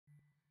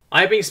I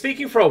have been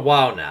speaking for a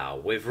while now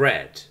with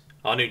Red,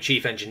 our new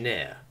chief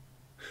engineer.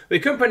 We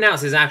couldn't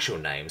pronounce his actual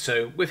name,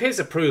 so with his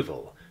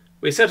approval,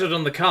 we settled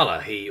on the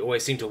colour he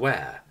always seemed to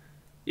wear.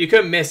 You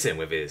couldn't miss him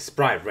with his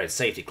bright red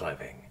safety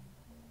clothing.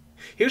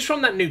 He was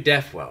from that new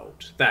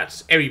Deathworld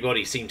that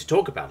everybody seemed to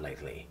talk about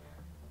lately.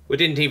 We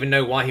didn't even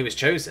know why he was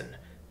chosen.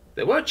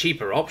 There were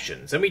cheaper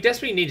options, and we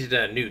desperately needed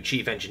a new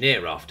chief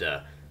engineer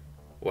after,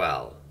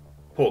 well,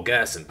 poor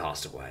Gartin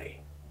passed away.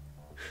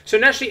 So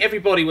naturally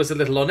everybody was a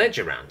little on edge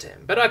around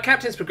him, but our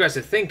captain's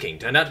progressive thinking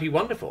turned out to be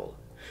wonderful,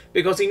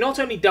 because he not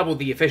only doubled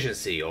the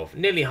efficiency of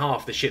nearly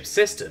half the ship's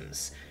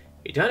systems,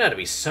 he turned out to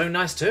be so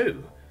nice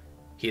too.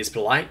 He is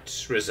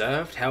polite,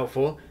 reserved,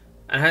 helpful,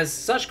 and has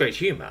such great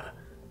humour.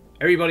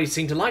 Everybody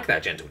seemed to like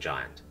that gentle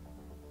giant.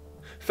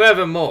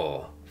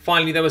 Furthermore,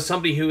 finally there was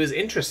somebody who was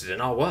interested in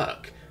our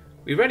work.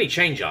 We rarely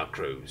change our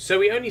crew, so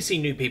we only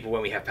see new people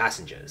when we have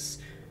passengers.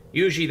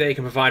 Usually they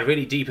can provide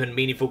really deep and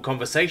meaningful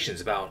conversations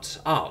about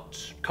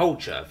art,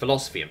 culture,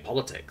 philosophy and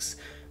politics,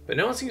 but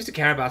no one seems to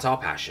care about our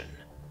passion.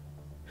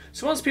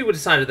 So once people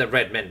decided that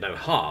Red meant no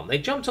harm, they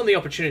jumped on the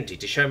opportunity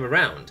to show him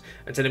around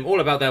and tell him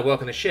all about their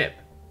work on the ship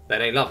that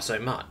they love so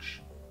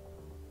much.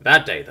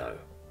 That day though,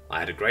 I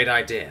had a great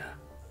idea.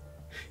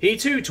 He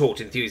too talked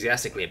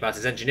enthusiastically about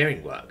his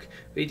engineering work,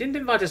 but he didn't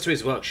invite us to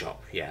his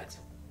workshop yet,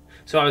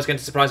 so I was going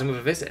to surprise him with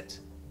a visit.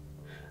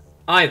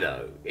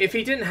 Though, if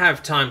he didn't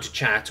have time to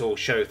chat or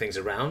show things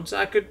around,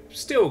 I could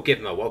still give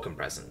him a welcome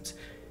present.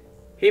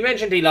 He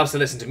mentioned he loves to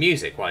listen to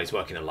music while he's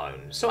working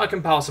alone, so I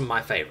can pass him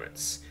my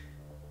favourites.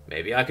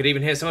 Maybe I could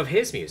even hear some of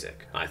his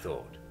music, I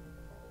thought.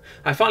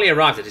 I finally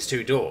arrived at his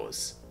two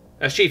doors.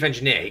 As chief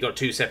engineer, he got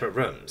two separate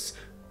rooms.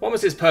 One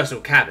was his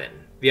personal cabin,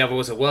 the other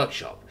was a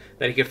workshop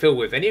that he could fill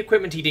with any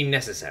equipment he deemed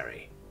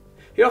necessary.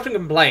 He often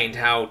complained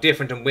how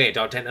different and weird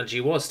our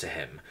technology was to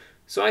him,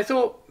 so I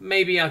thought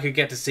maybe I could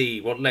get to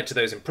see what led to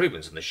those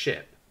improvements on the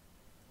ship.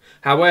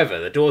 However,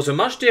 the doors were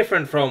much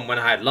different from when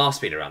I had last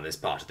been around this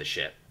part of the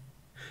ship.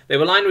 They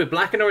were lined with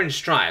black and orange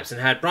stripes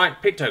and had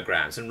bright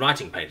pictograms and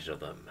writing painted on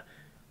them.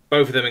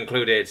 Both of them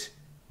included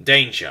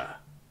Danger,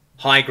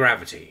 High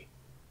Gravity,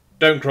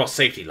 Don't Cross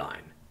Safety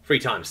Line, 3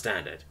 times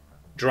standard,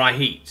 Dry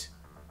Heat,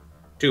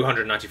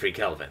 293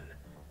 Kelvin.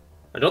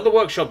 And on the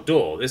workshop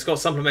door, this got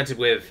supplemented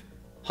with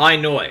High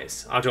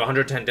Noise, up to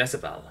 110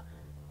 decibel,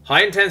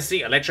 High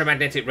Intensity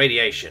Electromagnetic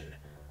Radiation,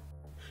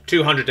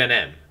 200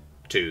 nm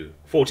to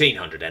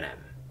 1400 nm.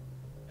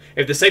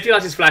 If the safety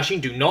light is flashing,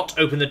 do not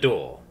open the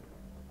door.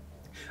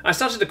 I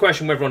started to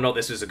question whether or not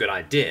this was a good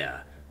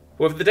idea.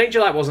 Well, if the danger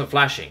light wasn't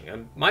flashing,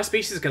 and my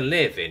species can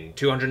live in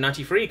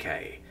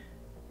 293K,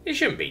 it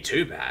shouldn't be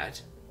too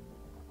bad.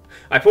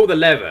 I pulled the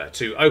lever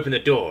to open the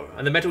door,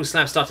 and the metal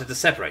slab started to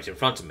separate in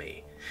front of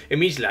me.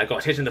 Immediately I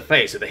got hit in the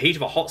face with the heat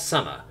of a hot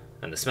summer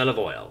and the smell of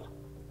oil.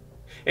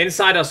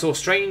 Inside I saw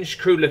strange,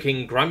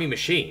 crude-looking, grimy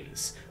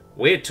machines,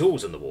 weird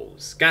tools on the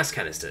walls, gas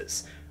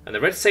canisters, and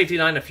the red safety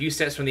line a few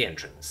steps from the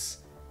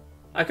entrance.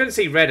 I couldn't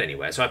see Red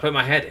anywhere, so I put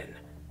my head in.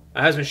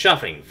 I heard him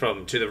shuffling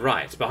from to the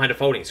right, behind a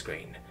folding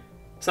screen.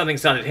 Something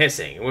started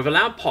hissing, and with a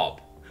loud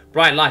pop,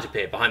 bright light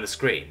appeared behind the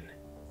screen.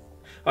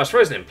 I was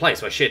frozen in place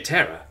by sheer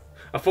terror.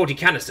 A 40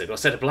 canister got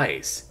set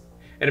ablaze.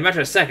 In a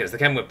matter of seconds, the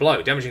cannon would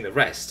blow, damaging the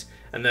rest,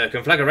 and the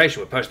conflagration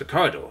would post the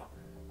corridor.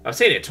 I've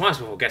seen it twice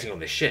before getting on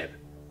this ship.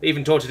 They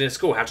even taught it in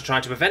school how to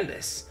try to prevent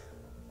this.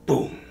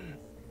 Boom.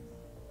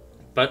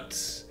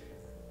 But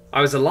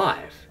I was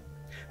alive.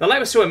 The light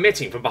was still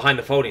emitting from behind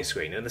the folding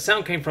screen, and the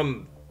sound came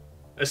from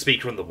a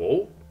speaker on the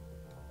wall.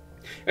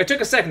 It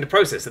took a second to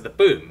process that the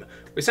boom,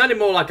 which sounded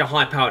more like a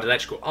high-powered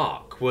electrical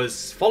arc,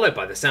 was followed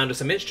by the sound of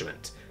some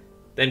instrument.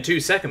 Then 2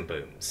 second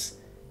booms.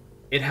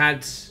 It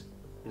had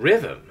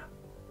rhythm.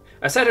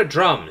 A set of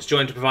drums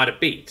joined to provide a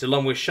beat,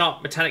 along with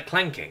sharp metallic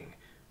clanking.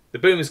 The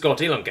booms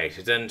got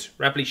elongated and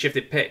rapidly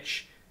shifted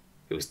pitch.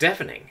 It was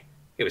deafening.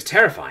 It was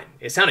terrifying.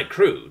 It sounded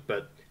crude,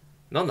 but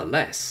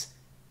nonetheless,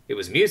 it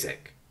was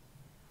music.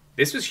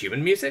 This was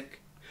human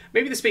music?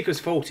 Maybe the speaker was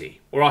faulty,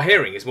 or our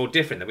hearing is more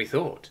different than we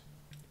thought.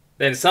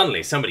 Then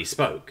suddenly somebody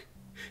spoke.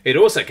 It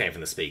also came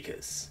from the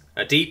speakers.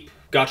 A deep,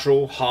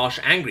 guttural, harsh,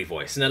 angry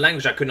voice in a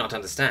language I could not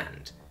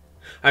understand.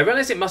 I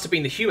realized it must have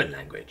been the human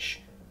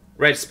language.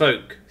 Red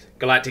spoke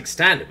Galactic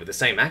Standard with the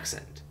same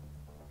accent.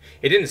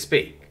 He didn't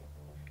speak.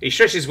 He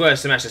stretched his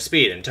words to match the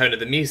speed and tone of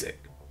the music.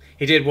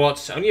 He did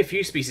what only a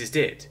few species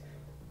did.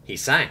 He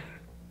sang.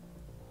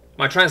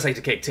 My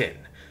translator kicked in.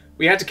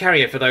 We had to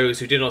carry it for those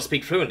who did not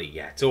speak fluently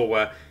yet, or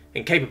were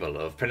incapable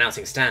of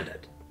pronouncing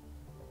Standard.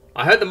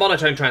 I heard the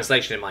monotone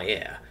translation in my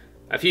ear,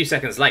 a few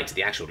seconds late to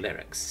the actual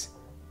lyrics.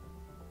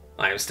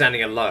 I am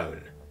standing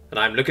alone, and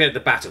I am looking at the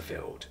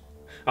battlefield.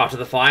 After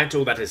the fight,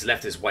 all that is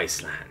left is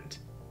wasteland.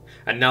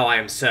 And now I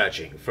am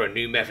searching for a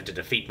new method to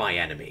defeat my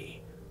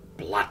enemy.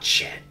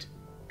 Bloodshed.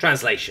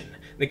 Translation: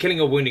 the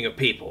killing or wounding of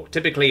people,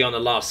 typically on a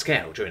large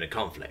scale during a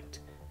conflict.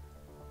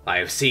 I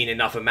have seen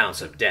enough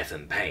amounts of death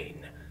and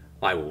pain.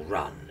 I will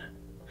run.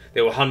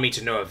 They will hunt me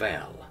to no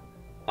avail.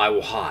 I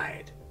will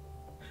hide.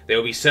 They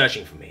will be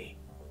searching for me.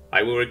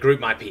 I will regroup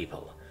my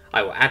people.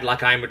 I will act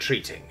like I am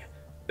retreating.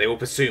 They will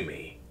pursue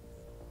me.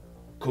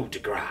 coup de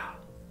grace.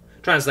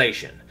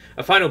 Translation: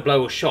 a final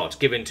blow or shot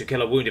given to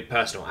kill a wounded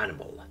person or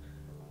animal.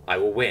 I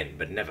will win,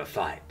 but never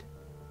fight.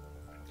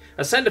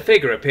 A slender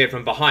figure appeared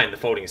from behind the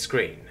folding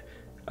screen.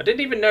 I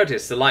didn't even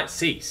notice the light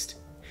ceased.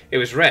 It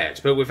was red,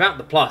 but without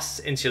the plus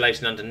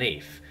insulation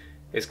underneath.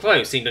 His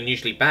clothes seemed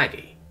unusually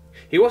baggy.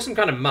 He wore some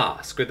kind of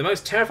mask with the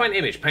most terrifying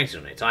image painted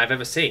on it I have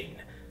ever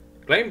seen.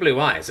 Glowing blue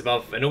eyes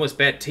above enormous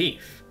bared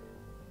teeth.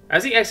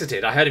 As he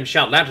exited, I heard him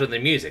shout louder than the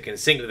music and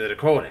sync with the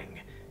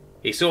recording.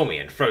 He saw me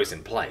and froze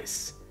in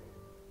place.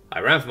 I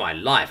ran for my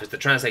life as the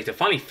translator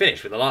finally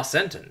finished with the last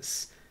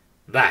sentence.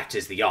 That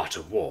is the art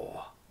of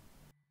war.